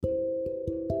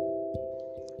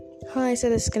Hi, so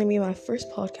this is going to be my first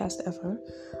podcast ever.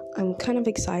 I'm kind of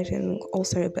excited and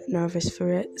also a bit nervous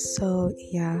for it. So,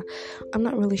 yeah, I'm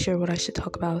not really sure what I should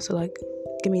talk about. So,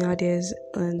 give me ideas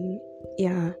and,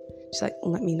 just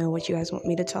let me know what you guys want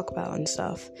me to talk about and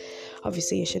stuff.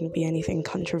 Obviously, it shouldn't be anything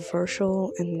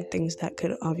controversial and things that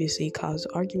could obviously cause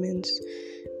arguments.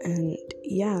 And,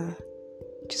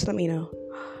 just let me know.